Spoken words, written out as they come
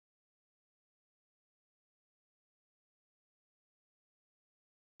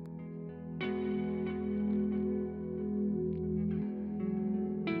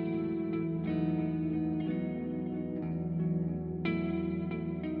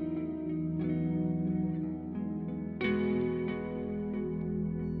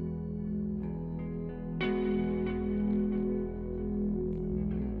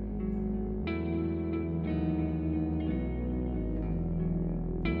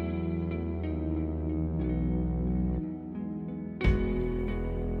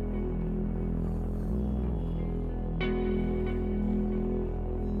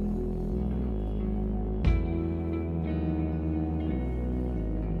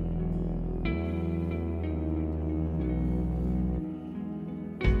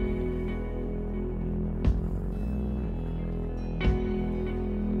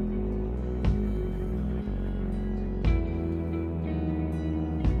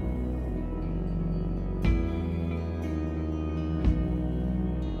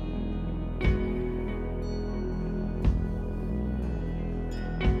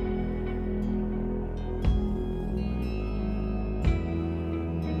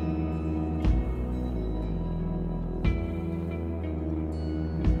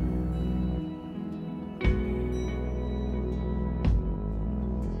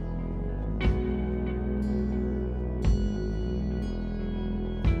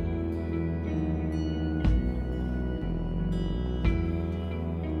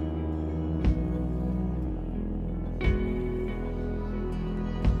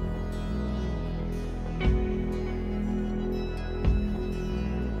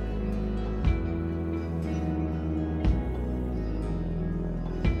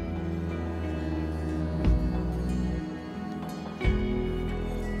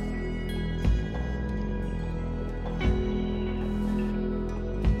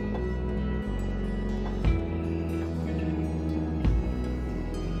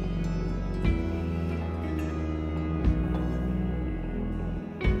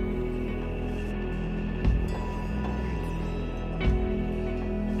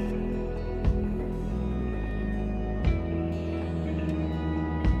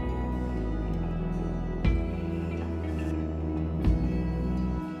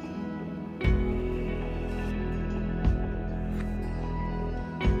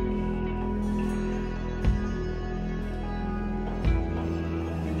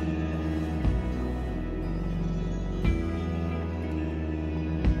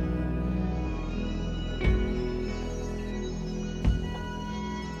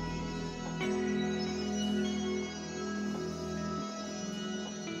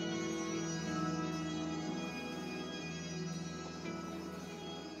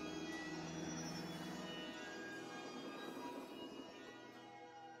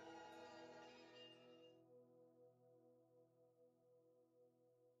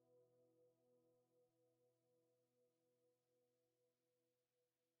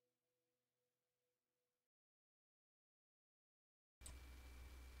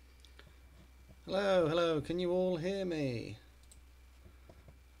Hello, hello, can you all hear me?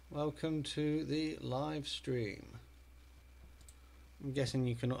 Welcome to the live stream. I'm guessing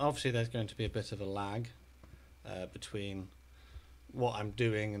you can, obviously there's going to be a bit of a lag between what I'm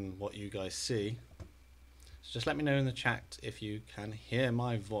doing and what you guys see. So just let me know in the chat if you can hear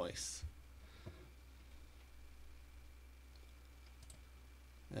my voice.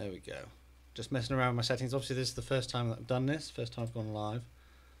 There we go. Just messing around with my settings. Obviously this is the first time that I've done this, first time I've gone live.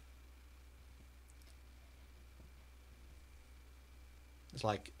 It's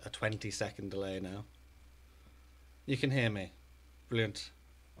like a 20-second delay now. You can hear me. Brilliant.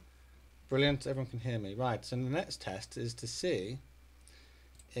 Brilliant, everyone can hear me. Right, so the next test is to see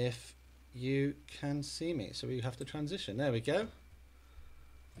if you can see me. So we have to transition. There we go.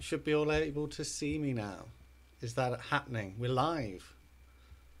 You should be all able to see me now. Is that happening? We're live.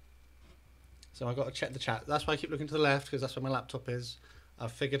 So I've got to check the chat. That's why I keep looking to the left, because that's where my laptop is.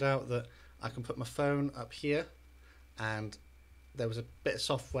 I've figured out that I can put my phone up here, and there was a bit of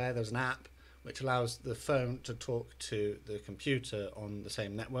software, there's an app which allows the phone to talk to the computer on the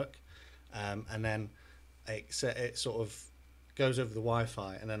same network, and then it sort of goes over the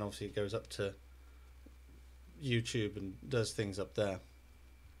Wi-Fi, and then obviously it goes up to YouTube and does things up there.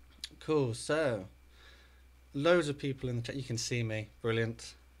 Cool, so loads of people in the chat. You can see me,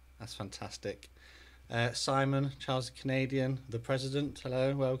 brilliant, that's fantastic. Simon, Charles the Canadian, the President,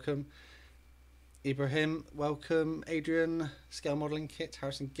 hello, welcome. Ibrahim, welcome. Adrian, Scale Modelling Kit,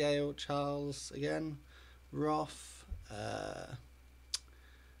 Harrison Gale, Charles again, Roth,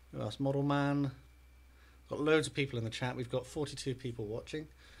 who else? Model Man. Got loads of people in the chat. We've got 42 people watching.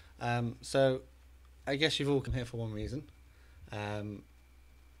 So I guess you've all come here for one reason. I'm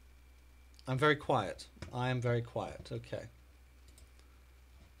very quiet. I am very quiet. Okay.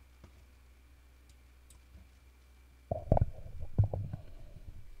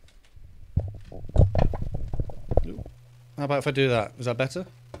 How about if I do that? Is that better?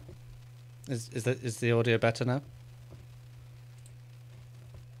 Is the audio better now?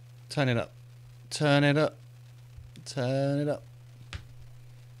 Turn it up. Turn it up. Turn it up.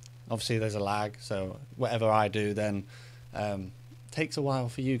 Obviously there's a lag, so whatever I do then takes a while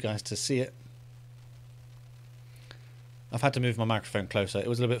for you guys to see it. I've had to move my microphone closer. It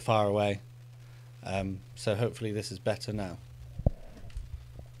was a little bit far away. So hopefully this is better now.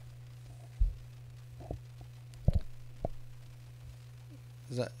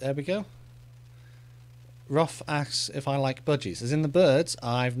 There we go. Roth asks if I like budgies. As in the birds,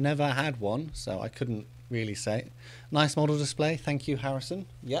 I've never had one, so I couldn't really say. Nice model display. Thank you, Harrison.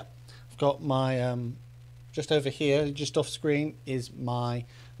 Yep. I've got my, just over here, just off screen, is my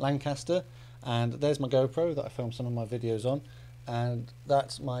Lancaster. And there's my GoPro that I filmed some of my videos on. And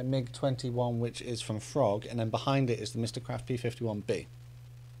that's my MiG-21, which is from Frog. And then behind it is the Mr. Craft P51B.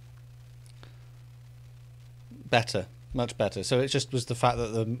 Better. Much better. So it just was the fact that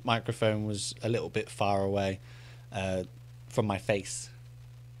the microphone was a little bit far away from my face.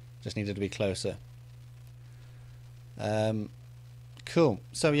 Just needed to be closer. Cool.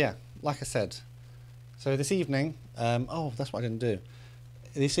 So yeah, like I said, so this evening, oh, that's what I didn't do.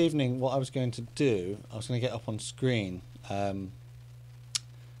 This evening, what I was going to do, I was going to get up on screen how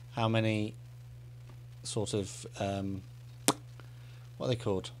many sort of, what are they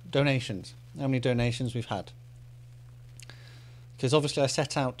called? Donations. How many donations we've had. Because obviously I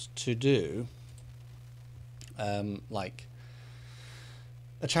set out to do like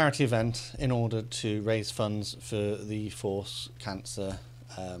a charity event in order to raise funds for the Force Cancer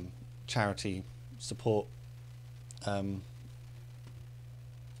charity support. There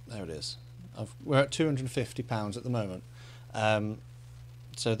it is. We're at £250 at the moment.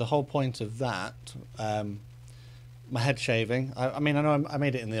 So the whole point of that, my head shaving, I mean, I know I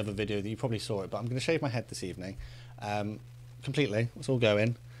made it in the other video that you probably saw it, but I'm going to shave my head this evening. Completely, it's all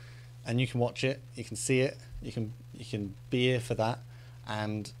going, and you can watch it, you can see it, you can be here for that.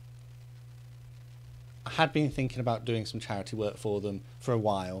 And I had been thinking about doing some charity work for them for a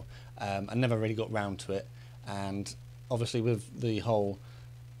while. I never really got round to it, and obviously with the whole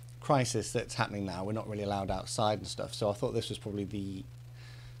crisis that's happening now, we're not really allowed outside and stuff, so I thought this was probably the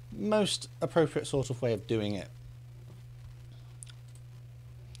most appropriate sort of way of doing it.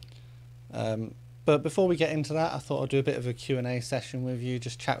 But before we get into that, I thought I'd do a bit of a Q&A session with you,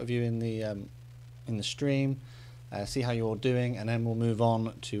 just chat with you in the stream, see how you're all doing, and then we'll move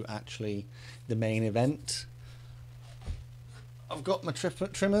on to actually the main event. I've got my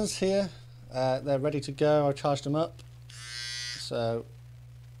trimmers here. They're ready to go. I charged them up, so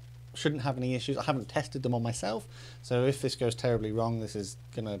shouldn't have any issues. I haven't tested them on myself, so if this goes terribly wrong, this is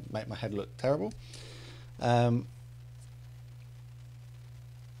going to make my head look terrible.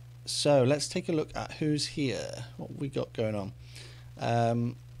 So let's take a look at who's here. What we got going on.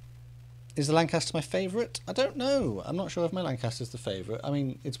 Is the Lancaster my favourite? I don't know. I'm not sure if my Lancaster's the favourite. I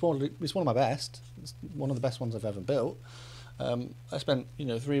mean, it's one of my best. It's one of the best ones I've ever built. I spent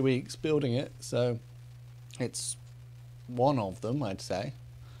 3 weeks building it, so it's one of them, I'd say.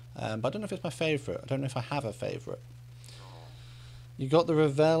 But I don't know if it's my favourite. I don't know if I have a favourite. You got the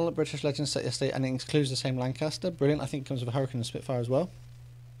Revell British Legends set yesterday, and it includes the same Lancaster. Brilliant. I think it comes with a Hurricane and Spitfire as well.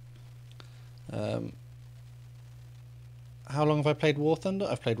 How long have I played War Thunder?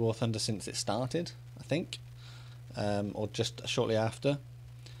 I've played War Thunder since it started, I think, or just shortly after.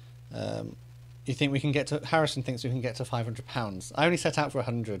 You think we can get to? Harrison thinks we can get to £500. I only set out for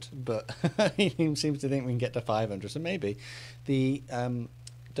 100, but he seems to think we can get to 500. So maybe the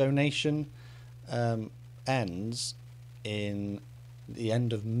donation ends in the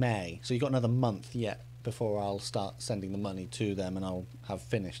end of May. So you've got another month yet before I'll start sending the money to them, and I'll have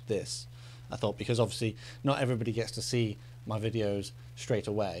finished this. I thought, because obviously not everybody gets to see my videos straight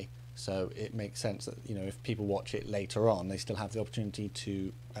away, so it makes sense that if people watch it later on, they still have the opportunity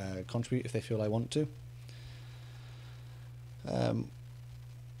to contribute if they feel I want to.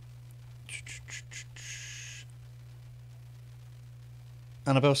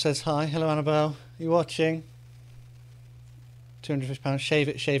 Annabelle says hi. Hello, Annabelle. Are you watching? £250. Shave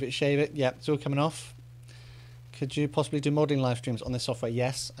it, shave it, shave it. Yep, it's all coming off. Could you possibly do modelling live streams on this software?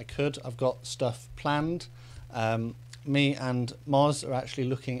 Yes, I could. I've got stuff planned. Me and Moz are actually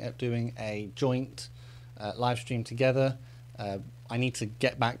looking at doing a joint live stream together. I need to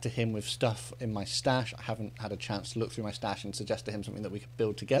get back to him with stuff in my stash. I haven't had a chance to look through my stash and suggest to him something that we could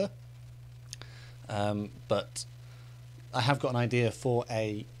build together. But I have got an idea for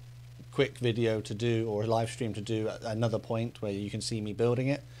a quick video to do, or a live stream to do at another point where you can see me building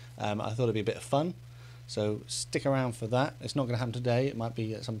it. I thought it'd be a bit of fun. So stick around for that. It's not going to happen today. It might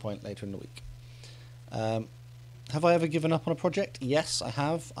be at some point later in the week. Have I ever given up on a project? Yes, I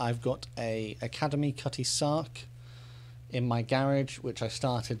have. I've got a Academy Cutty Sark in my garage, which I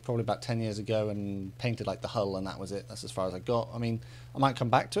started probably about 10 years ago and painted like the hull, and that was it. That's as far as I got. I mean, I might come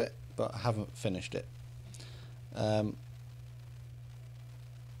back to it, but I haven't finished it.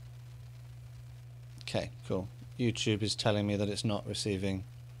 Okay, cool. YouTube is telling me that it's not receiving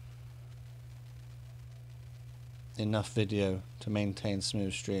enough video to maintain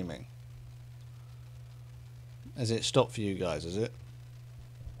smooth streaming. Has it stopped for you guys, is it?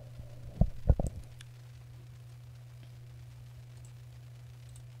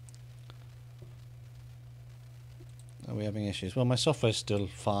 Are we having issues? Well, my software's still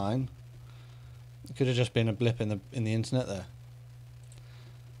fine. It could have just been a blip in the internet there.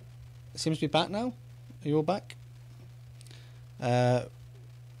 It seems to be back now. Are you all back?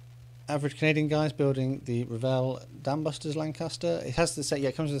 Average Canadian guys building the Revell Dambusters Lancaster. It has the same. Yeah,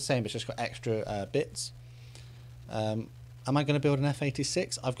 it comes with the same, but it's just got extra bits. Am I going to build an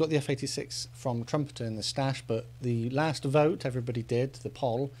F86? I've got the F86 from Trumpeter in the stash, but the last vote everybody did, the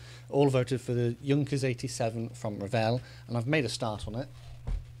poll, all voted for the Junkers 87 from Revell, and I've made a start on it.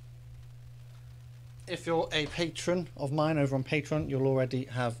 If you're a patron of mine over on Patreon, you'll already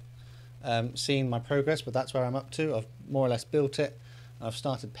have seen my progress, but that's where I'm up to. I've more or less built it. I've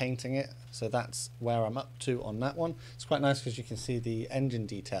started painting it, so that's where I'm up to on that one. It's quite nice because you can see the engine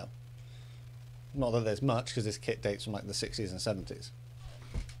detail. Not that there's much, because this kit dates from like the 60s and 70s.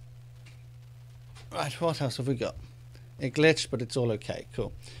 Right, what else have we got? It glitched, but it's all okay.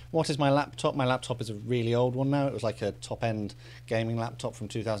 Cool. What is my laptop? My laptop is a really old one now. It was like a top-end gaming laptop from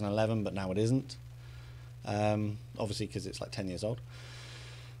 2011, but now it isn't. Obviously, because it's like 10 years old.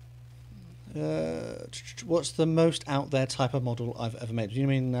 What's the most out there type of model I've ever made? Do you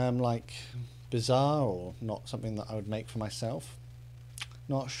mean like bizarre, or not something that I would make for myself?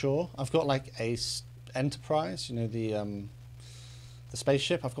 Not sure. I've got like a Enterprise, you know, the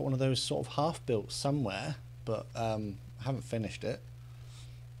spaceship. I've got one of those sort of half built somewhere, but I haven't finished it.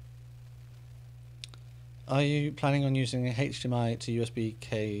 Are you planning on using a HDMI to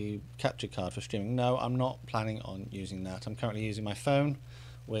USB capture card for streaming? No, I'm not planning on using that. I'm currently using my phone,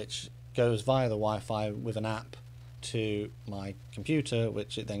 which goes via the Wi-Fi with an app to my computer,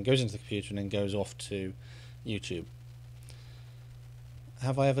 which it then goes into the computer and then goes off to YouTube.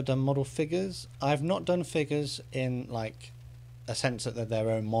 Have I ever done model figures? I've not done figures in like a sense that they're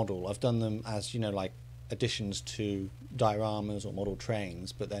their own model. I've done them as, you know, like additions to dioramas or model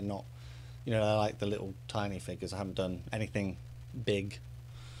trains, but they're not, you know, they're like the little tiny figures. I haven't done anything big.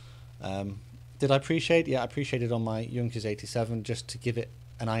 Did I appreciate? Yeah, I appreciated on my Junkers 87 just to give it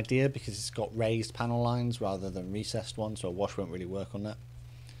an idea, because it's got raised panel lines rather than recessed ones, so a wash won't really work on that.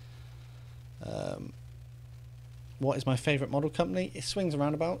 what is my favourite model company? It swings and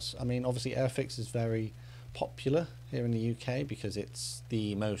roundabouts. I mean, obviously Airfix is very popular here in the UK because it's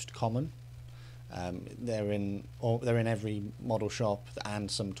the most common. They're in every model shop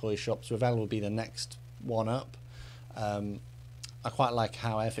and some toy shops. Revell will be the next one up. I quite like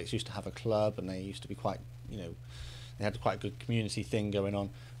how Airfix used to have a club, and they used to be quite, they had quite a good community thing going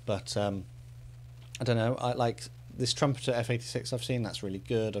on. But I don't know, I like this Trumpeter F86 I've seen, that's really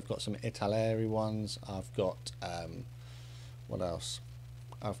good. I've got some Italeri ones. I've got, what else?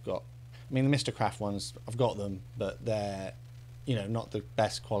 I mean, the Mr. Craft ones, I've got them, but they're, not the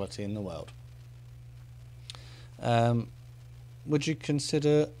best quality in the world. Would you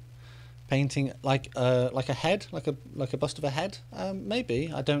consider painting like a head, like a bust of a head?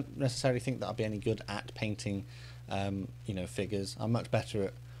 Maybe. I don't necessarily think that I'll be any good at painting, figures. I'm much better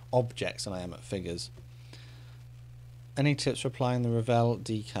at objects than I am at figures. Any tips for applying the Revell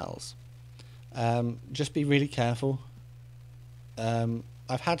decals? Just be really careful.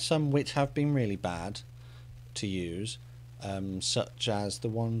 I've had some which have been really bad to use, such as the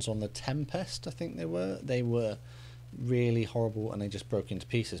ones on the Tempest, I think they were really horrible and they just broke into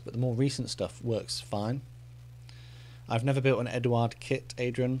pieces, but the more recent stuff works fine. I've never built an Edward kit,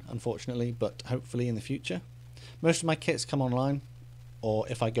 Adrian, unfortunately, but hopefully in the future. Most of my kits come online, or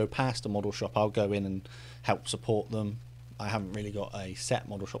if I go past a model shop I'll go in and help support them. I haven't really got a set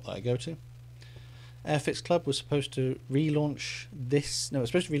model shop that I go to. Airfix Club was supposed to relaunch this, no, it was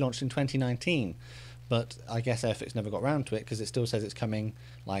supposed to relaunch in 2019, but I guess Airfix never got around to it because it still says it's coming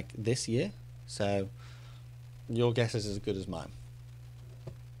like this year, so your guess is as good as mine.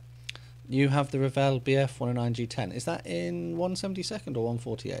 You have the Revell BF 109 G10. Is that in 1/72 or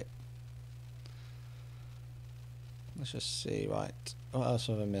 1/48? Let's just see, right. What else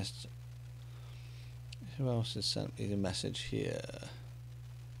have I missed? Who else has sent me the message here?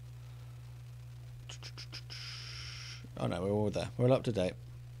 Oh no, we're all there. We're all up to date.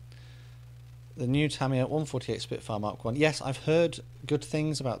 The new Tamiya 148 Spitfire Mark 1. Yes, I've heard good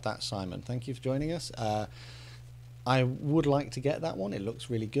things about that, Simon. Thank you for joining us. I would like to get that one. It looks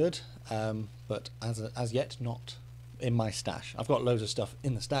really good, but as yet not in my stash. I've got loads of stuff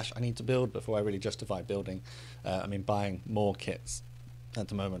in the stash I need to build before I really justify building. Buying more kits at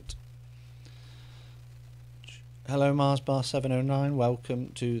the moment. Hello MarsBar709, welcome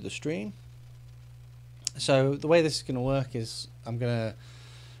to the stream. So the way this is going to work is I'm going to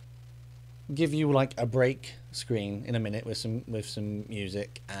give you like a break screen in a minute with some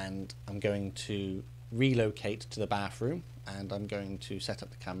music, and I'm going to relocate to the bathroom and I'm going to set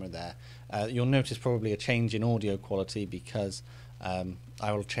up the camera there. You'll notice probably a change in audio quality because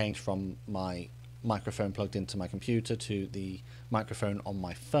I will change from my microphone plugged into my computer to the microphone on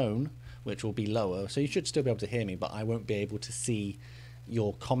my phone, which will be lower, so you should still be able to hear me, but I won't be able to see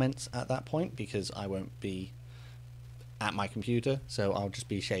your comments at that point because I won't be at my computer, so I'll just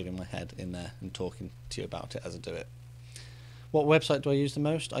be shaving my head in there and talking to you about it as I do it. What website do I use the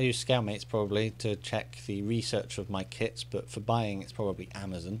most? I use Scalemates probably to check the research of my kits, but for buying it's probably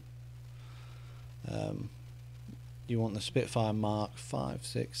Amazon. You want the Spitfire Mark 5,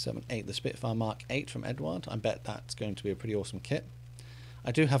 6, 7, 8, the Spitfire Mark 8 from Edward. I bet that's going to be a pretty awesome kit.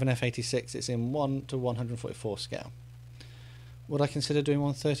 I do have an F86, it's in 1:144 scale. Would I consider doing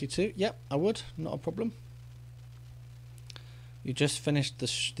 132? Yep, I would, not a problem. You just finished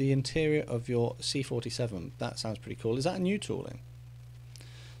the interior of your C47. That sounds pretty cool. Is that a new tooling?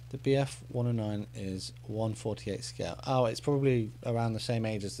 The BF 109 is 1/48 scale. Oh, it's probably around the same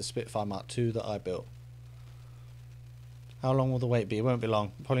age as the Spitfire Mark II that I built. How long will the wait be? It won't be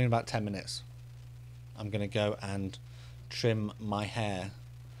long, probably in about 10 minutes. I'm going to go and trim my hair.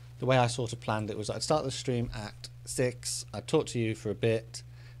 The way I sort of planned it was I'd start the stream at 6, I'd talk to you for a bit,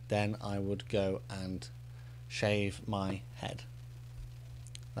 then I would go and shave my head.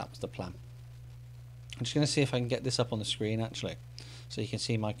 That was the plan. I'm just going to see if I can get this up on the screen actually, so you can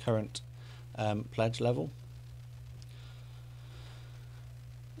see my current pledge level.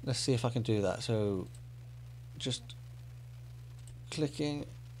 Let's see if I can do that. So just clicking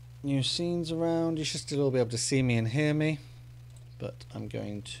new scenes around, you should still be able to see me and hear me, but I'm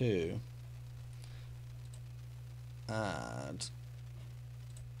going to add,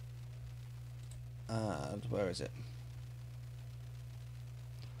 where is it?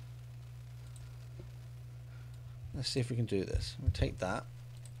 Let's see if we can do this. We'll take that,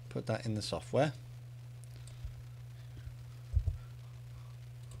 put that in the software.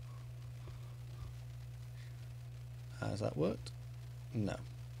 Has that worked? No.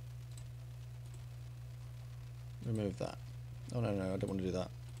 Remove that. Oh no, I don't want to do that.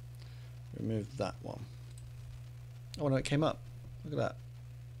 Remove that one. Oh no, it came up. Look at that.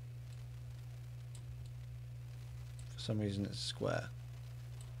 some reason it's square.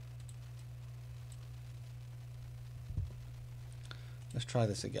 Let's try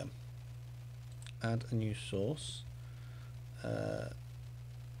this again. Add a new source.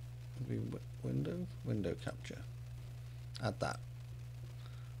 Window capture. Add that.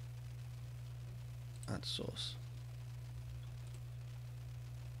 Add source.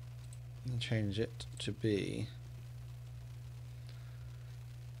 And change it to be.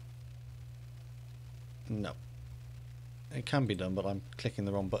 No. It can be done, but I'm clicking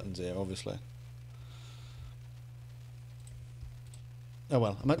the wrong buttons here, obviously. Oh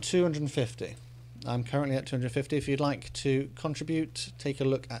well, I'm at 250. I'm currently at 250. If you'd like to contribute, take a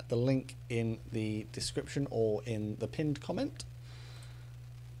look at the link in the description or in the pinned comment.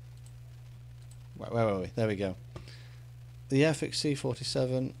 Where are we? There we go. The Airfix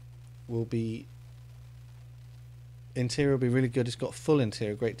C47 will be... Interior will be really good. It's got full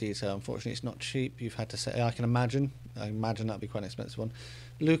interior, great detail. Unfortunately, it's not cheap. You've had to say... I can imagine. I imagine that'd be quite an expensive one.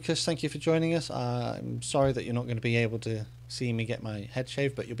 Lucas, thank you for joining us. I'm sorry that you're not going to be able to see me get my head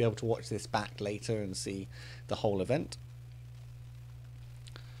shaved, but you'll be able to watch this back later and see the whole event.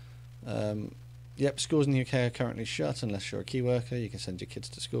 Yep, schools in the UK are currently shut unless you're a key worker. You can send your kids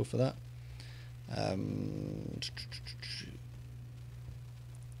to school for that.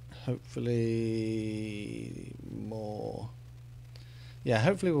 Hopefully more. Yeah,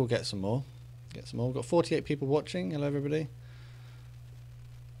 hopefully we'll get some more. We've got 48 people watching. Hello everybody.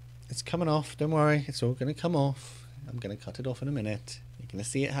 It's coming off, don't worry, it's all going to come off. I'm going to cut it off in a minute. You're going to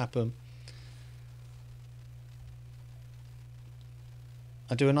see it happen.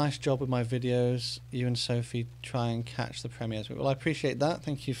 I do a nice job with my videos. You and Sophie try and catch the premieres. Well, I appreciate that.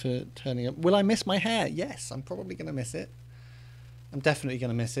 Thank you for turning up. Will I miss my hair? Yes, I'm probably going to miss it. I'm definitely going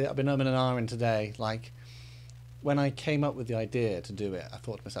to miss it. I've been umming and ahhing today. Like, when I came up with the idea to do it, I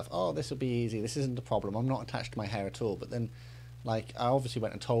thought to myself, oh, this will be easy. This isn't a problem. I'm not attached to my hair at all. But then, like, I obviously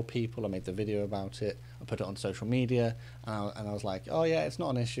went and told people. I made the video about it. I put it on social media. And I was like, oh, yeah, it's not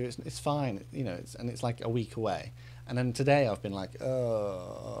an issue. It's fine. You know, it's like a week away. And then today I've been like,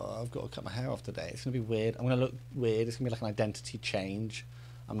 oh, I've got to cut my hair off today. It's going to be weird. I'm going to look weird. It's going to be like an identity change.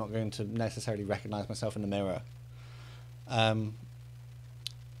 I'm not going to necessarily recognise myself in the mirror.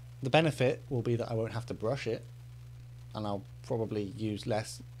 The benefit will be that I won't have to brush it. And I'll probably use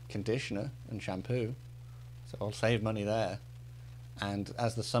less conditioner and shampoo. So I'll save money there. And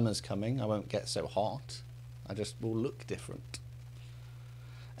as the summer's coming, I won't get so hot. I just will look different.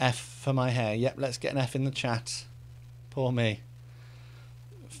 F for my hair. Yep, let's get an F in the chat. Poor me.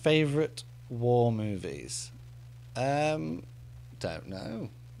 Favourite war movies? Don't know.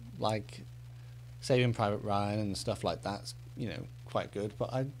 Like Saving Private Ryan and stuff like that's, you know, quite good.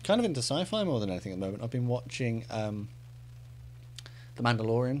 But I'm kind of into sci-fi more than anything at the moment. I've been watching The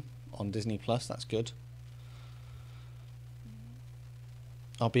Mandalorian on Disney Plus. That's good.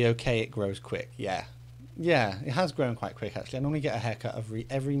 I'll be okay. It grows quick. Yeah, it has grown quite quick actually. I normally get a haircut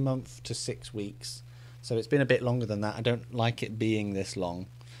every month to 6 weeks. So it's been a bit longer than that. I don't like it being this long,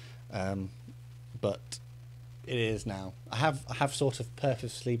 but it is now. I have sort of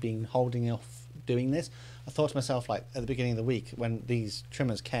purposely been holding off doing this. I thought to myself, like at the beginning of the week when these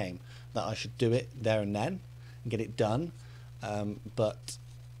trimmers came, that I should do it there and then and get it done, but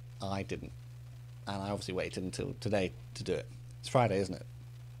I didn't, and I obviously waited until today to do it. It's Friday, isn't it?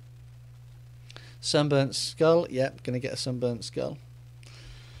 Sunburnt skull. Yep, gonna get a sunburnt skull.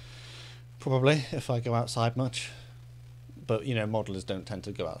 Probably, if I go outside much. But, you know, modelers don't tend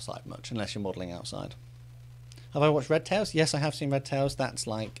to go outside much, unless you're modelling outside. Have I watched Red Tails? Yes, I have seen Red Tails. That's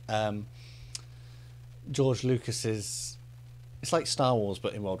like George Lucas's... It's like Star Wars,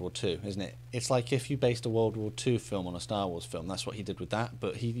 but in World War II, isn't it? It's like if you based a World War II film on a Star Wars film. That's what he did with that.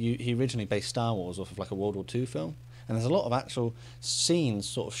 But he originally based Star Wars off of like a World War II film. And there's a lot of actual scenes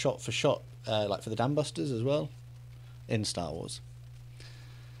sort of shot for shot, like for the Dam Busters as well, in Star Wars.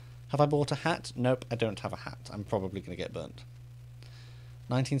 Have I bought a hat? Nope, I don't have a hat. I'm probably going to get burnt.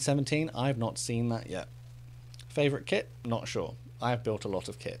 1917? I've not seen that yet. Favourite kit? Not sure. I've built a lot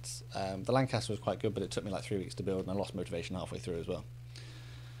of kits. The Lancaster was quite good, but it took me like 3 weeks to build, and I lost motivation halfway through as well.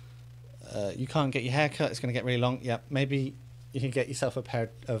 You can't get your hair cut. It's going to get really long. Yep, maybe you can get yourself a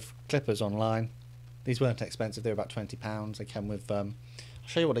pair of clippers online. These weren't expensive. They were about £20. They came with... I'll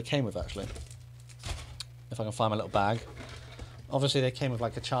show you what they came with, actually. If I can find my little bag. Obviously, they came with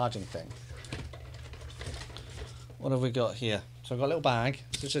like a charging thing. What have we got here? So I've got a little bag.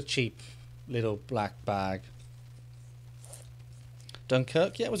 It's just a cheap little black bag.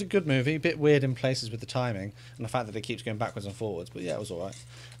 Dunkirk, yeah, it was a good movie. A bit weird in places with the timing and the fact that it keeps going backwards and forwards. But yeah, it was all right.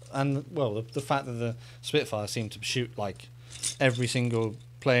 And, well, the fact that the Spitfire seemed to shoot like every single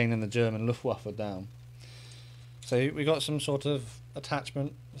plane in the German Luftwaffe down. So we got some sort of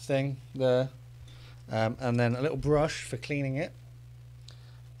attachment thing there, and then a little brush for cleaning it,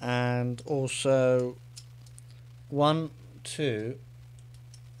 and also 1, 2,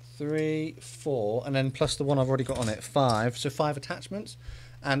 3, 4, and then plus the one I've already got on it, 5. So 5 attachments,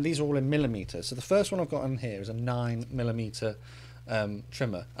 and these are all in millimeters. So the first one I've got on here is a 9mm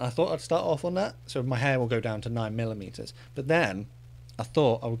trimmer, and I thought I'd start off on that, so my hair will go down to 9mm. But then I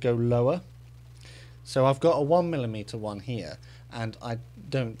thought I would go lower. So I've got a 1mm one here, and I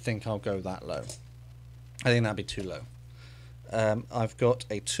don't think I'll go that low. I think that'd be too low. I've got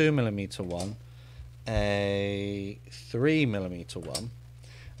a 2mm one, a 3mm one,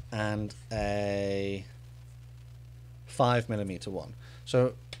 and a 5mm one.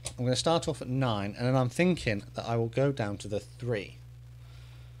 So I'm going to start off at 9, and then I'm thinking that I will go down to the 3.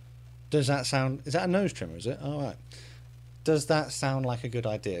 Does that sound... Is that a nose trimmer, is it? All right. Does that sound like a good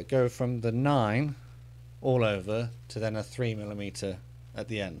idea? Go from the 9 all over to then a 3mm at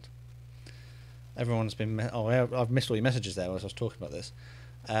the end. Everyone's been... I've missed all your messages there as I was talking about this.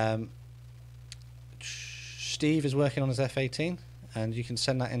 Steve is working on his F18, and you can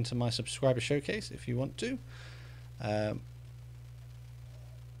send that into my subscriber showcase if you want to.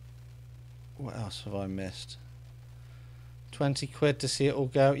 What else have I missed? 20 quid to see it all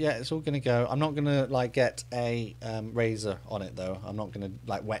go. Yeah, it's all going to go. I'm not going to like get a razor on it though. I'm not going to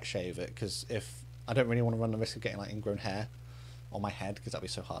like wet shave it, because if I don't really want to run the risk of getting like ingrown hair on my head, because that'd be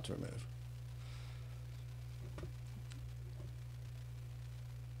so hard to remove.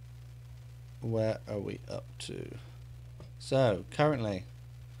 Where are we up to? So currently,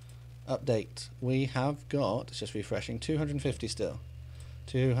 update, we have got, it's just refreshing, 250 still.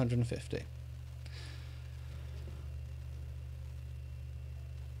 250.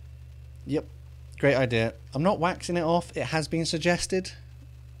 Yep, great idea. I'm not waxing it off. It has been suggested.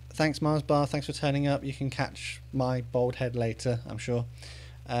 Thanks, Mars Bar. Thanks for turning up. You can catch my bald head later, I'm sure.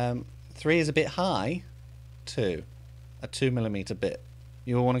 3 is a bit high. 2. A 2mm bit.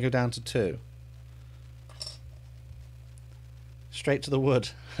 You will want to go down to 2. Straight to the wood.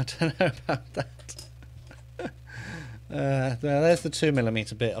 I don't know about that. There's the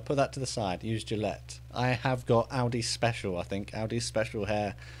 2mm bit. I'll put that to the side. Use Gillette. I have got Audi's Special, I think. Audi's Special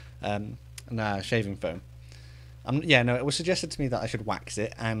hair shaving foam. Yeah, no, it was suggested to me that I should wax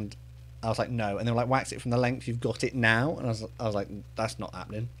it, and I was like, no. And they were like, wax it from the length you've got it now. And I was like, that's not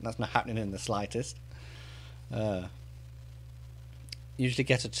happening. That's not happening in the slightest. Usually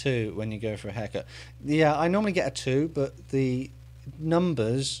get a 2 when you go for a haircut. Yeah, I normally get a 2, but the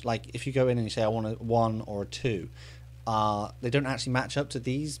numbers, like if you go in and you say I want a 1 or a 2, they don't actually match up to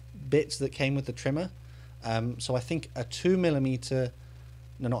these bits that came with the trimmer. So I think a 2mm,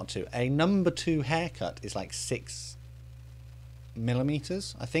 no, not a 2, a number 2 haircut is like 6mm,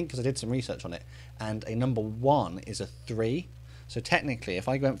 I think, because I did some research on it, and a number 1 is a 3. So technically, if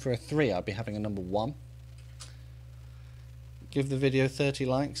I went for a 3, I'd be having a number 1. Give the video 30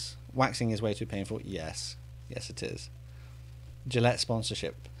 likes. Waxing is way too painful. Yes. Yes, it is. Gillette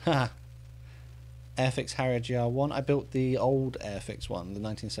sponsorship. Haha. Airfix Harrier GR1. I built the old Airfix one, the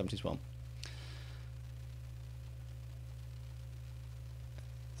 1970s one.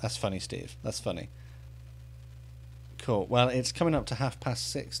 That's funny, Steve. That's funny. Cool. Well, it's coming up to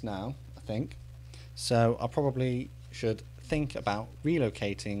 6:30 now, I think. So I probably should think about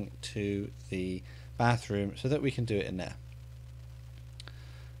relocating to the bathroom so that we can do it in there.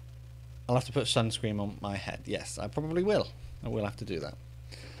 I'll have to put sunscreen on my head. Yes, I probably will. I will have to do that.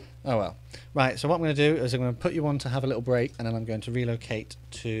 Oh well. Right, so what I'm going to do is I'm going to put you on to have a little break, and then I'm going to relocate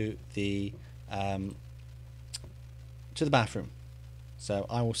to the bathroom. So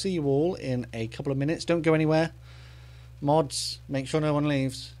I will see you all in a couple of minutes. Don't go anywhere. Mods, make sure no one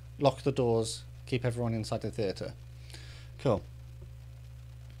leaves. Lock the doors. Keep everyone inside the theatre. Cool.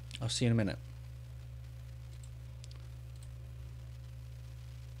 I'll see you in a minute.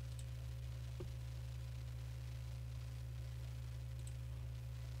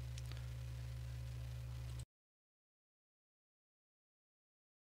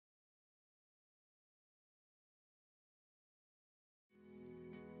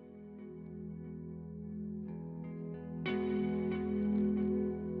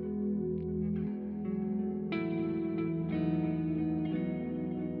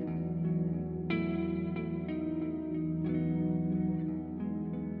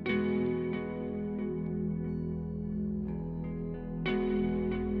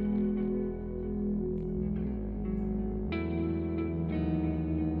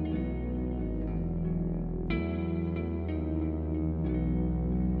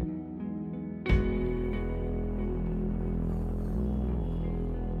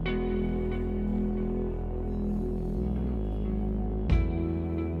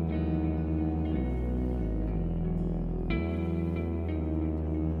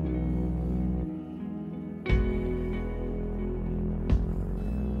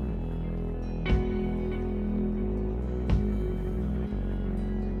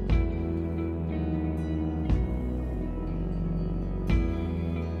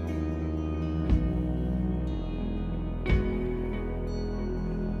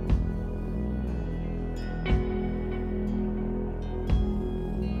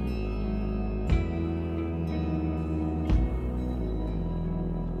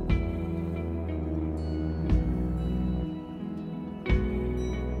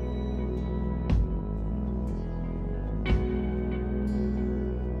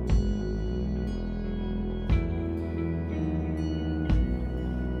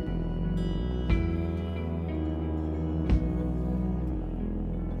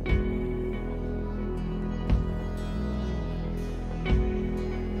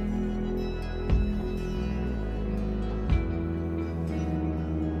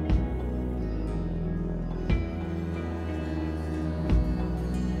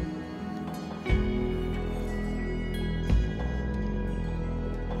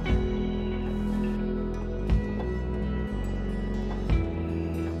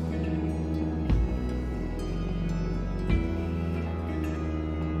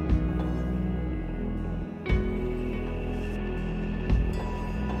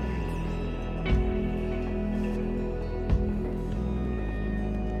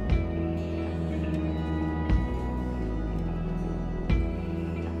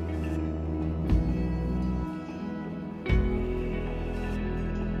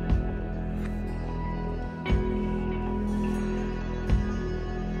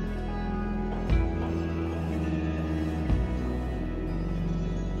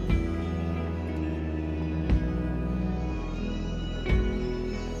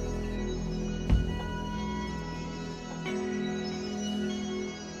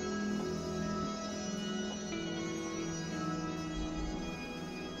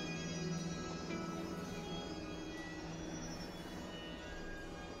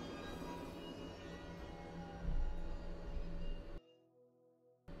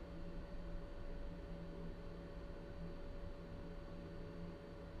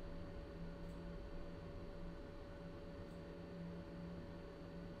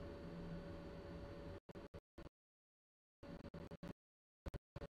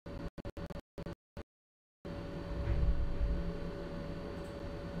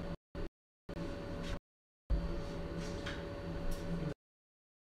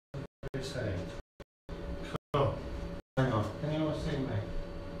 see. Cool. Hang on. Can you all see me?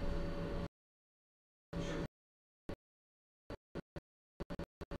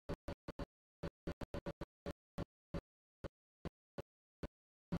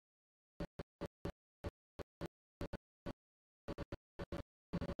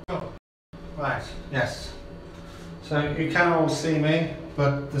 Right, yes. So you can all see me,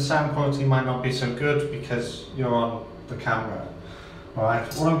 but the sound quality might not be so good because you're on the camera.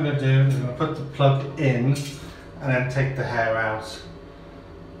 Alright, what I'm going to do is I'm going to put the plug in and then take the hair out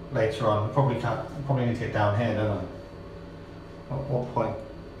later on. Probably need to get down here, don't I? What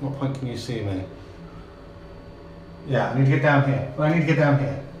point can you see me? Yeah, I need to get down here. Well, I need to get down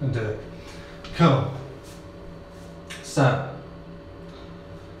here and do it. Cool. So,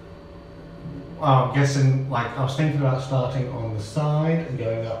 I'm guessing, like, I was thinking about starting on the side and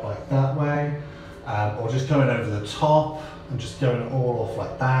going up like that way, or just going over the top and just going all off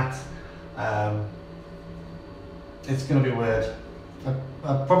like that. It's going to be weird.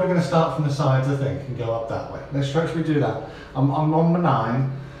 I'm probably going to start from the sides, I think, and go up that way. Let's actually do that. I'm on my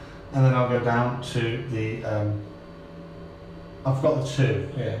 9, and then I'll go down to the, I've got the 2,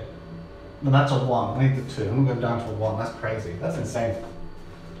 yeah. No, that's a 1, I need the 2, I'm going down to a 1, that's crazy, that's insane.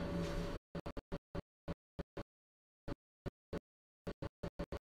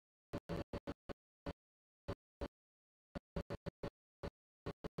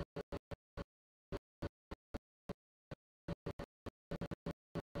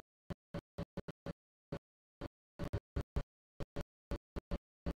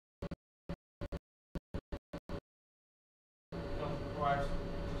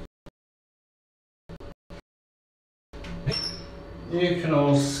 You can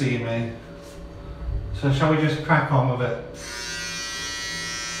all see me, so shall we just crack on with it?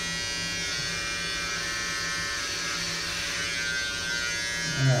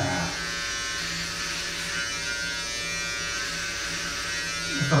 Yeah.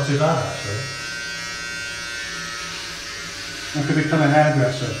 It's not too bad actually. I could become a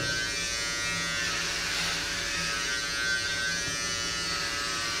hairdresser.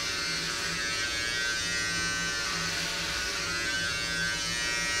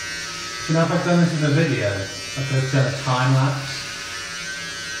 You know, if I'd done this as a video, I could have done a time lapse.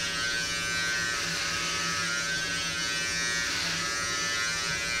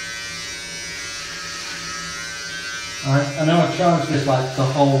 I know I charged this like the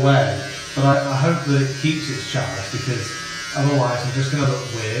whole way, but I hope that it keeps its charge because otherwise I'm just going to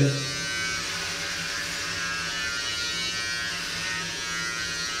look weird.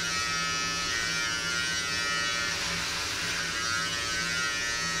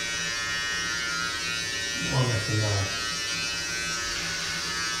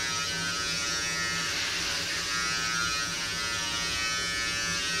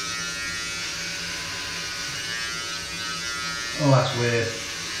 Oh, that's weird.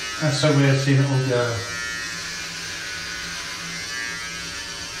 That's so weird seeing it all go.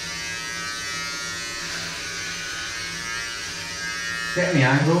 Getting the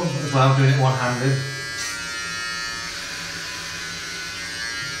angle as well, doing it one-handed.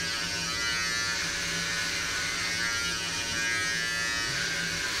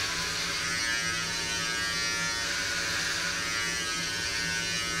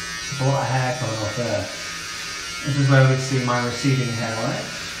 There's a lot of hair coming off there. This is where we'd see my receding hairline.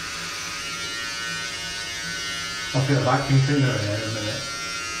 I'll put a vacuum cleaner in there in a minute.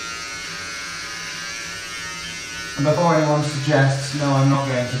 And before anyone suggests, no, I'm not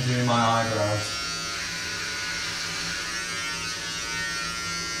going to do my eyebrows.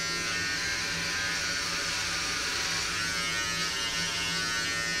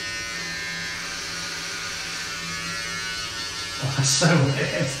 Oh, that's so weird.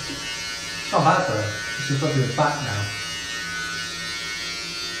 It's not bad though. It's just got to do the back now.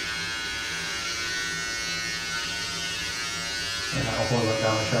 And that'll pull it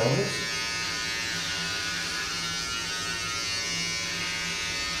down the shoulders.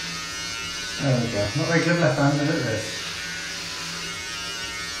 There we go. Not very good left-handed at this.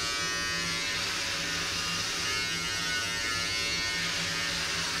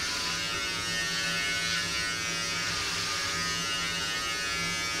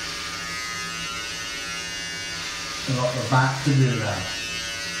 I've got the back to do that.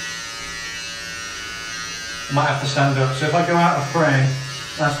 I might have to stand up, so if I go out of frame,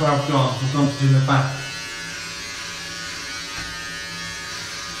 that's where I've gone to do the back.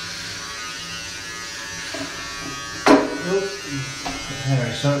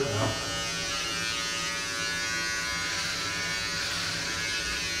 Hairy soap now.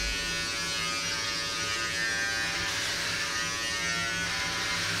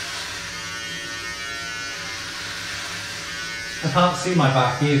 I can't see my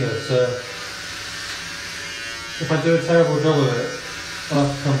back either, so if I do a terrible job of it, I'll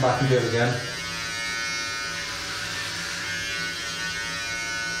have to come back and do it again.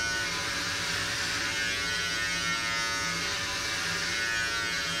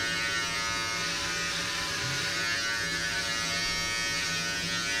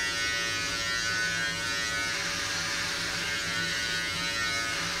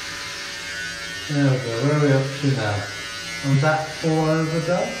 There we go, where are we up to now? Was that all over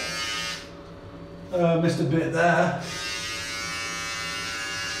done? Missed a bit there.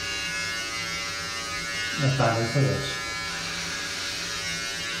 Let's dive into this.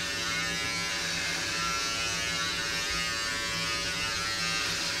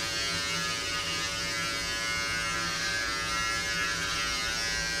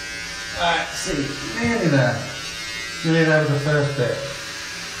 Alright, see, nearly there. Nearly there with the first bit.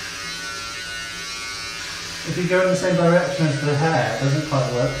 If you go in the same direction as the hair, it doesn't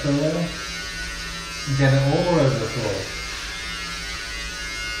quite work so well. You get it all over the floor.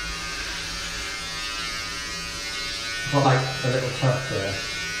 Got like a little tuft there.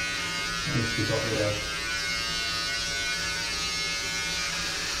 That needs to be got rid of.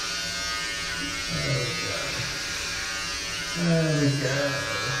 There we go. There we go.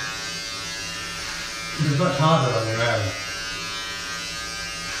 It's much harder on your own.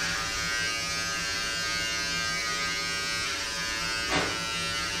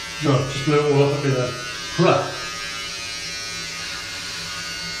 No, just blow it all up with a hurrah.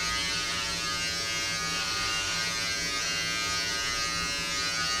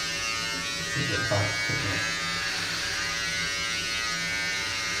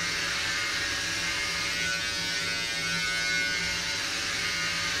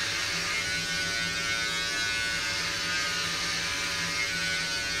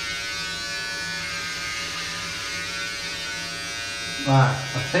 Right,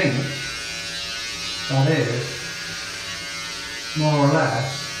 I think that is more or less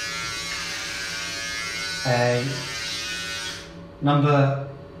a number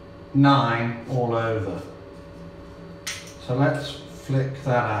 9 all over. So let's flick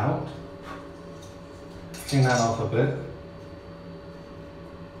that out, clean that off a bit,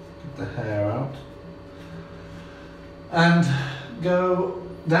 get the hair out, and go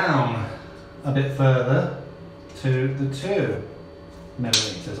down a bit further to the 2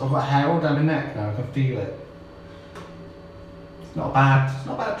 millimeters. I've got hair all down my neck now, I can feel it. It's not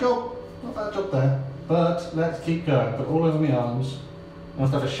bad job, not a bad job there. But let's keep going, put all over my arms. I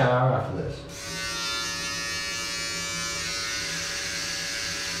must have a shower after this.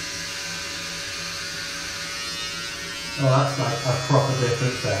 Oh, that's like a proper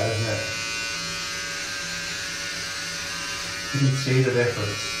difference there, isn't it? You can see the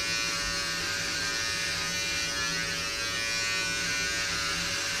difference.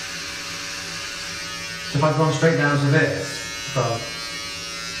 So if I've gone straight down to this, from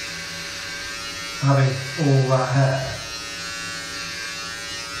having all that hair.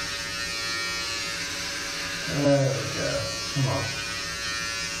 There we go, come on.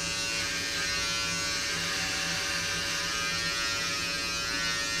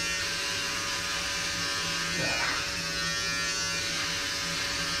 Yeah.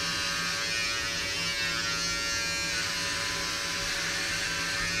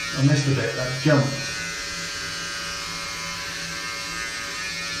 I missed a bit, that's jumped.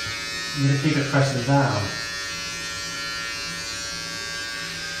 I'm going to keep it pressing down.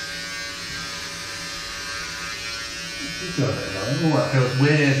 Keep going a bit going. Oh, that feels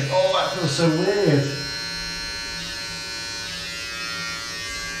weird. Oh, that feels so weird.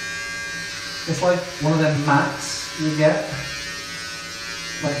 It's like one of them mats you get,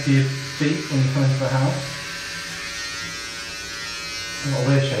 like for your feet when you come into the house. I've got a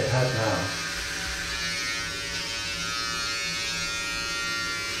weird shaped head now.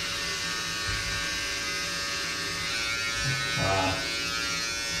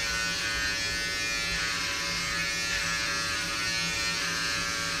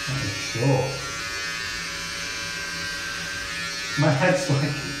 Sure. My head's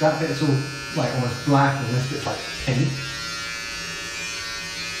like, that bit's all like almost black and this bit's like pink.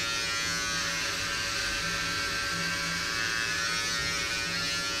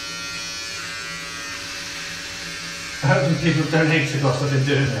 I hope some people donate to whilst I've been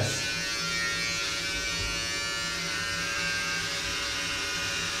doing this.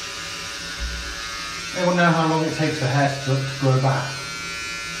 Anyone know how long it takes for hair to grow back?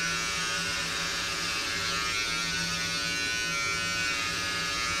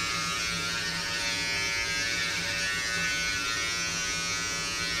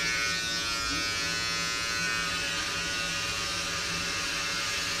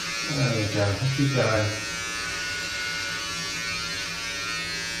 we go. Let's keep going.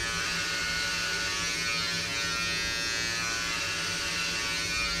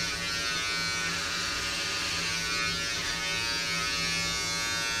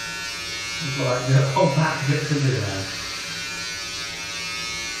 It's like the whole back gets in there now.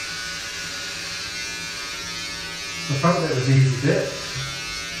 The front bit was easy bit.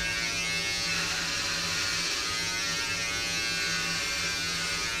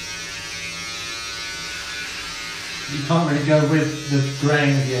 You can't really go with the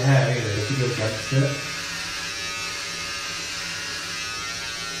grain of your hair either if you go against it.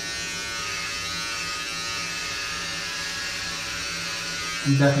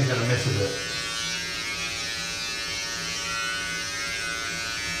 I'm definitely going to miss a bit.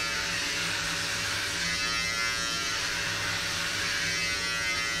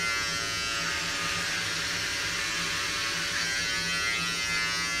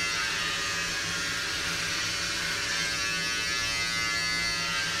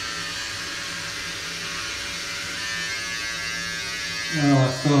 No,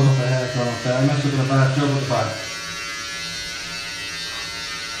 I still got the hair gone off there. I must have done a bad job at the back.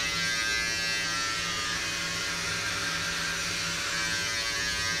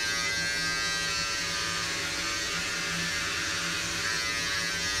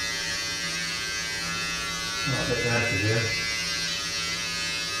 Not a bit dirty here.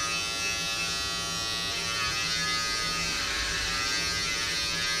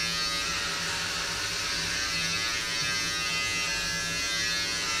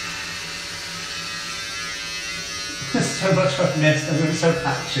 There's so much I've missed, and it's so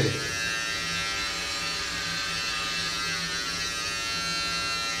patchy.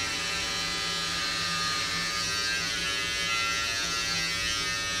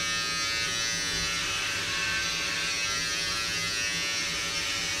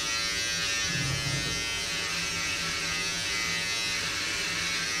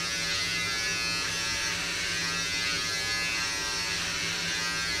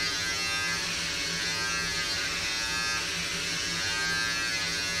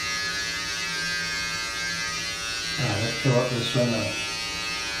 Let's go up this way now.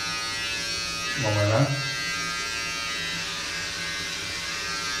 One way around.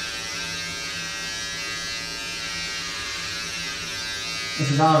 This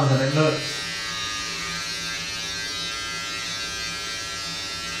is harder than it looks.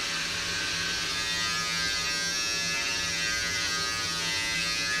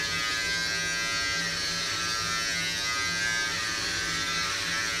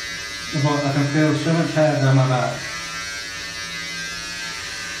 I can feel so much hair down my back.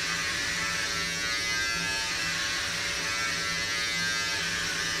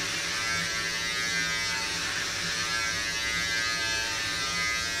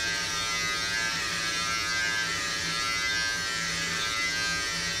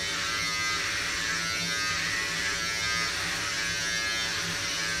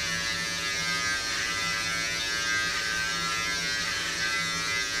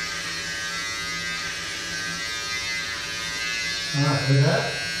 Alright, with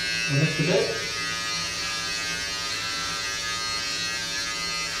that, I missed a bit.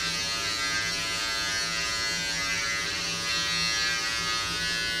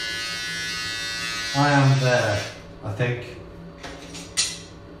 I am there, I think.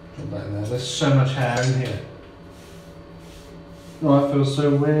 Put that in there. There's so much hair in here. Oh, it feels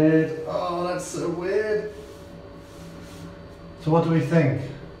so weird. Oh, that's so weird. So what do we think?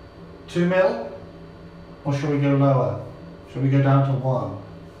 2 mil? Or shall we go lower? Shall we go down to 1?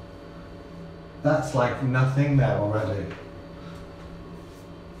 That's like nothing there already.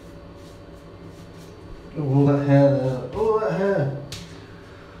 Oh, all that hair there. Oh, that hair.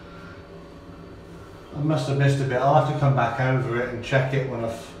 I must have missed a bit. I'll have to come back over it and check it when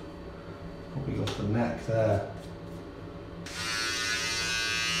I've probably got the neck there.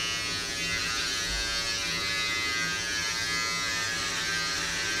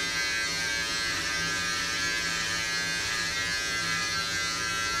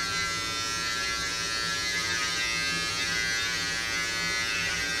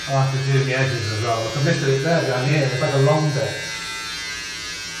 I'll have to do the edges as well. Look, I missed it there down here. It's like a long bit.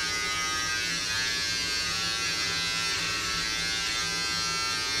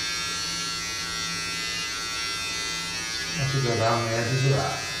 I have to go down the edges of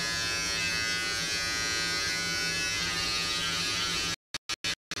that.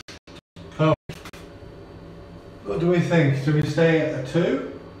 Cool. What do we think? Do we stay at a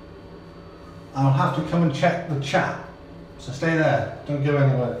 2? I'll have to come and check the chat. So stay there, don't go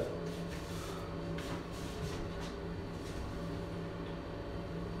anywhere.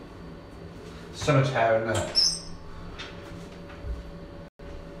 So much hair in there.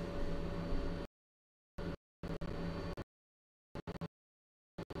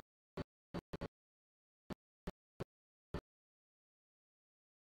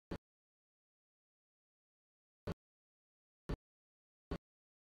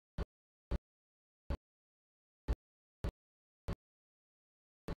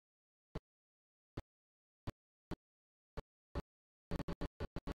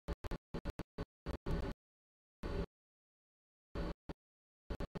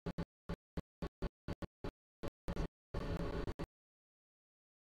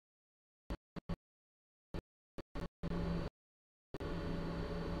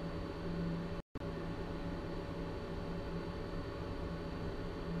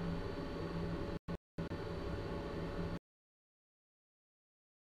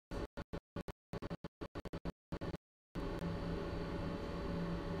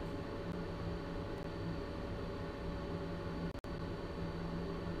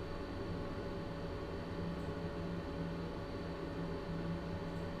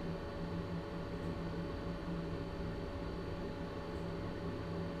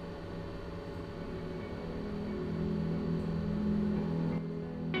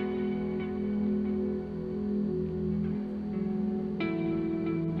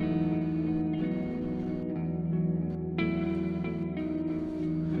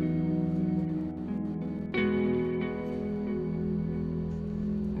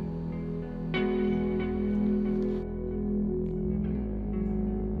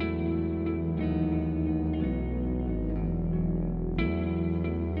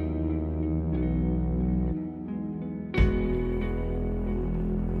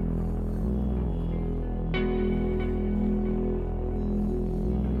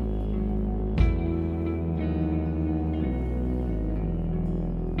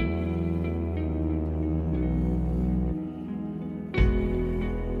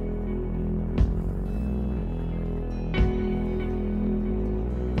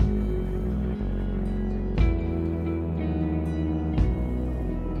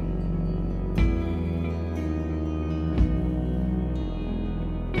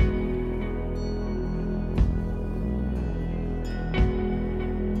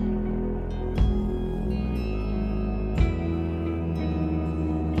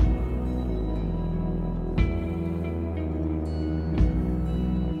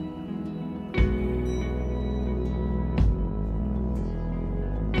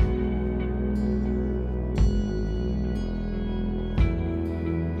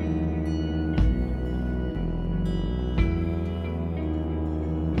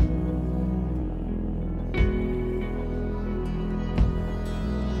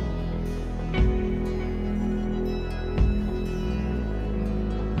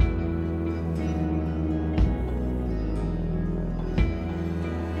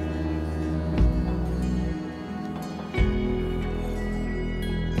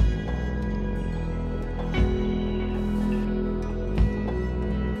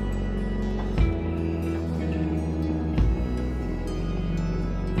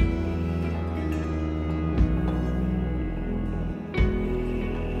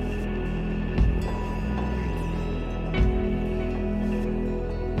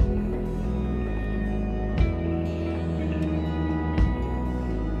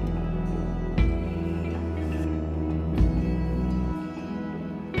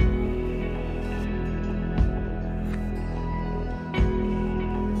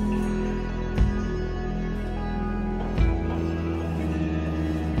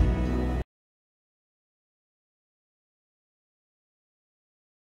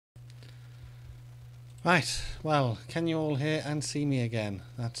 Right, well, can you all hear and see me again?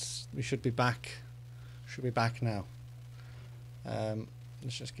 We should be back. Should be back now.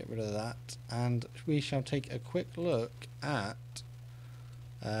 Let's just get rid of that, and we shall take a quick look at.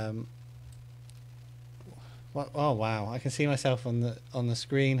 Oh wow! I can see myself on the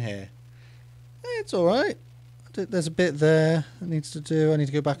screen here. It's all right. There's a bit there that needs to do. I need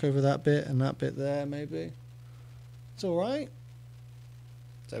to go back over that bit and that bit there. Maybe it's all right.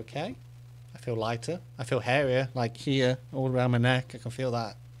 It's okay. I feel lighter. I feel hairier, like here, all around my neck. I can feel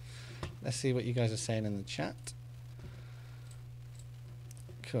that. Let's see what you guys are saying in the chat.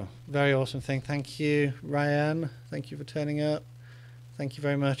 Cool. Very awesome thing. Thank you, Ryan. Thank you for turning up. Thank you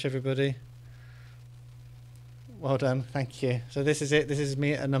very much, everybody. Well done. Thank you. So this is it. This is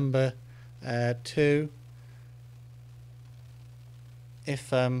me at a number 2.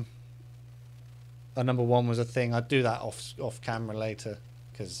 If a number 1 was a thing, I'd do that off camera later,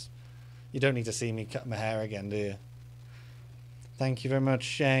 because you don't need to see me cut my hair again, do you? Thank you very much,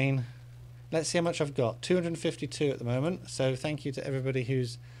 Shane. let's see how much I've got. 252 at the moment. So thank you to everybody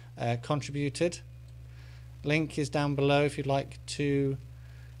who's contributed. Link is down below if you'd like to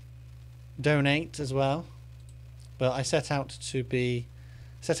donate as well. But I set out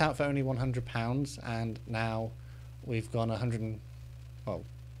for only £100, and now we've gone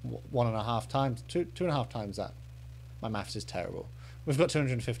 1.5 times, two and a half times that. My maths is terrible. We've got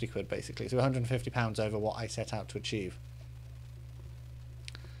 250 quid basically, so £150 over what I set out to achieve.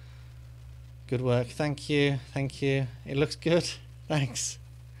 Good work, thank you, thank you. It looks good, thanks.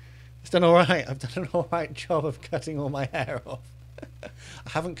 It's done all right. I've done an all right job of cutting all my hair off. I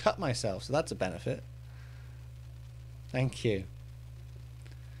haven't cut myself, so that's a benefit. Thank you.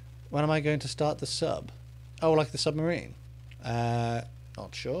 When am I going to start the sub? Oh, like the submarine? Not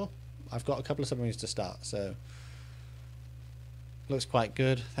sure. I've got a couple of submarines to start, so looks quite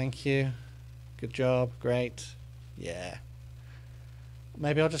good. Thank you. Good job. Great. Yeah.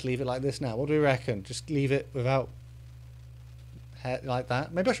 Maybe I'll just leave it like this now. What do we reckon? Just leave it without hair like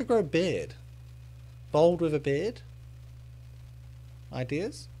that. Maybe I should grow a beard. Bald with a beard.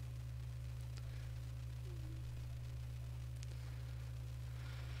 Ideas?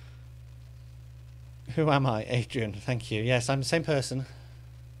 Who am I? Adrian. Thank you. Yes, I'm the same person.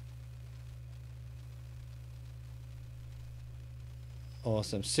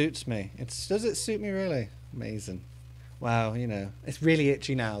 Awesome. Suits me. Does it suit me really? Amazing. Wow, you know. It's really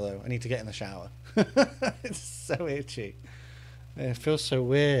itchy now though. I need to get in the shower. It's so itchy. It feels so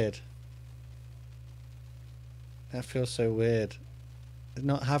weird. That feels so weird.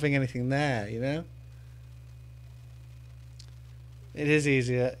 Not having anything there, you know? It is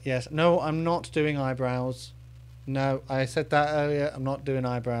easier, yes. No, I'm not doing eyebrows. No, I said that earlier. I'm not doing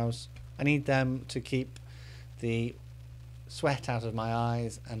eyebrows. I need them to keep the sweat out of my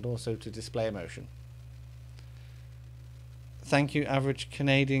eyes and also to display emotion. Thank you, average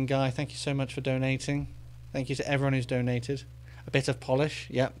Canadian guy. Thank you so much for donating. Thank you to everyone who's donated. A bit of polish.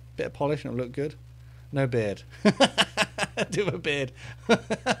 Yep, bit of polish and it'll look good. No beard. Do a beard.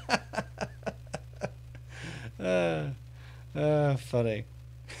 Funny.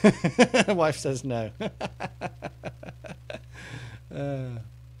 Wife says no.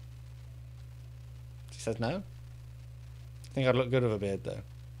 She says no. I think I'd look good with a beard though.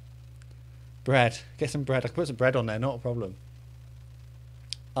 Bread. Get some bread. I can put some bread on there, not a problem.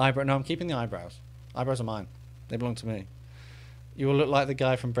 Eyebrow. No, I'm keeping the eyebrows. Eyebrows are mine. They belong to me. You will look like the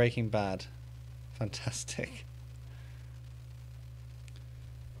guy from Breaking Bad. Fantastic.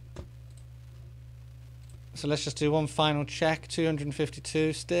 So let's just do one final check.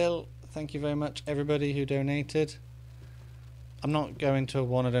 252 still. Thank you very much everybody who donated. I'm not going to a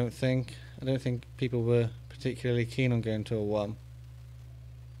 1, I don't think. I don't think people were particularly keen on going to a 1.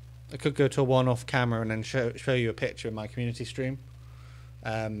 I could go to a 1 off camera and then show you a picture of my community stream.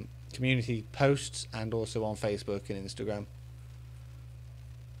 Community posts and also on Facebook and Instagram.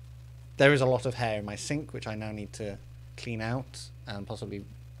 There is a lot of hair in my sink which I now need to clean out and possibly,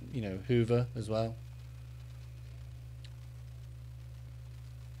 you know, hoover as well.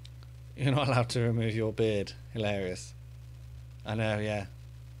 You're not allowed to remove your beard. Hilarious. I know, yeah.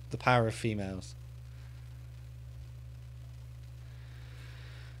 The power of females.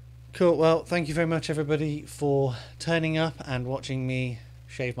 Cool. Well, thank you very much, everybody, for turning up and watching me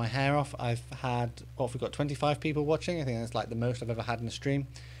shave my hair off. I've had, what have we got, 25 people watching? I think that's like the most I've ever had in a stream.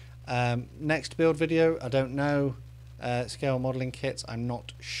 Next build video, I don't know. Scale modeling kits, I'm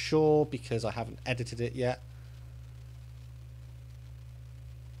not sure because I haven't edited it yet.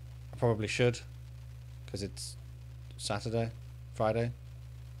 I probably should because it's Saturday, Friday.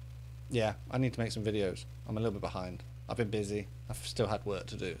 Yeah, I need to make some videos. I'm a little bit behind. I've been busy. I've still had work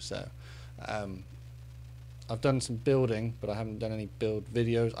to do, so I've done some building, but I haven't done any build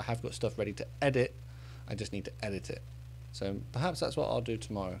videos. I have got stuff ready to edit. I just need to edit it. So perhaps that's what I'll do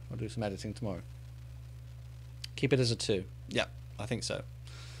tomorrow. I'll do some editing tomorrow. Keep it as a 2. Yeah, I think so.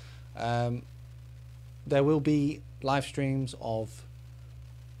 There will be live streams of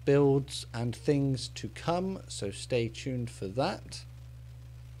builds and things to come, so stay tuned for that.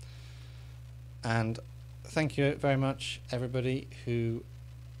 And thank you very much everybody who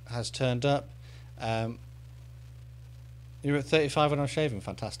has turned up. You're at 35 when I'm shaving.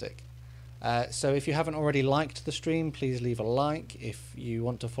 Fantastic. So if you haven't already liked the stream, please leave a like. If you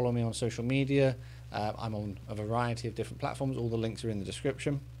want to follow me on social media, I'm on a variety of different platforms. All the links are in the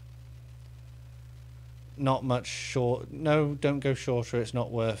description. Not much short. No, don't go shorter. It's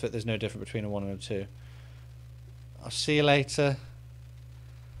not worth it. There's no difference between a 1 and a 2. I'll see you later.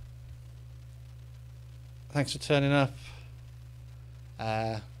 Thanks for turning up.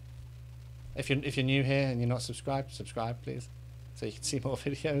 If you're new here and you're not subscribed, subscribe please. so you can see more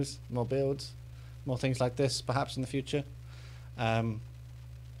videos, more builds, more things like this perhaps in the future.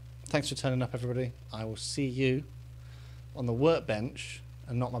 Thanks for turning up, everybody. I will see you on the workbench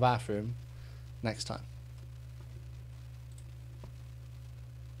and not my bathroom next time.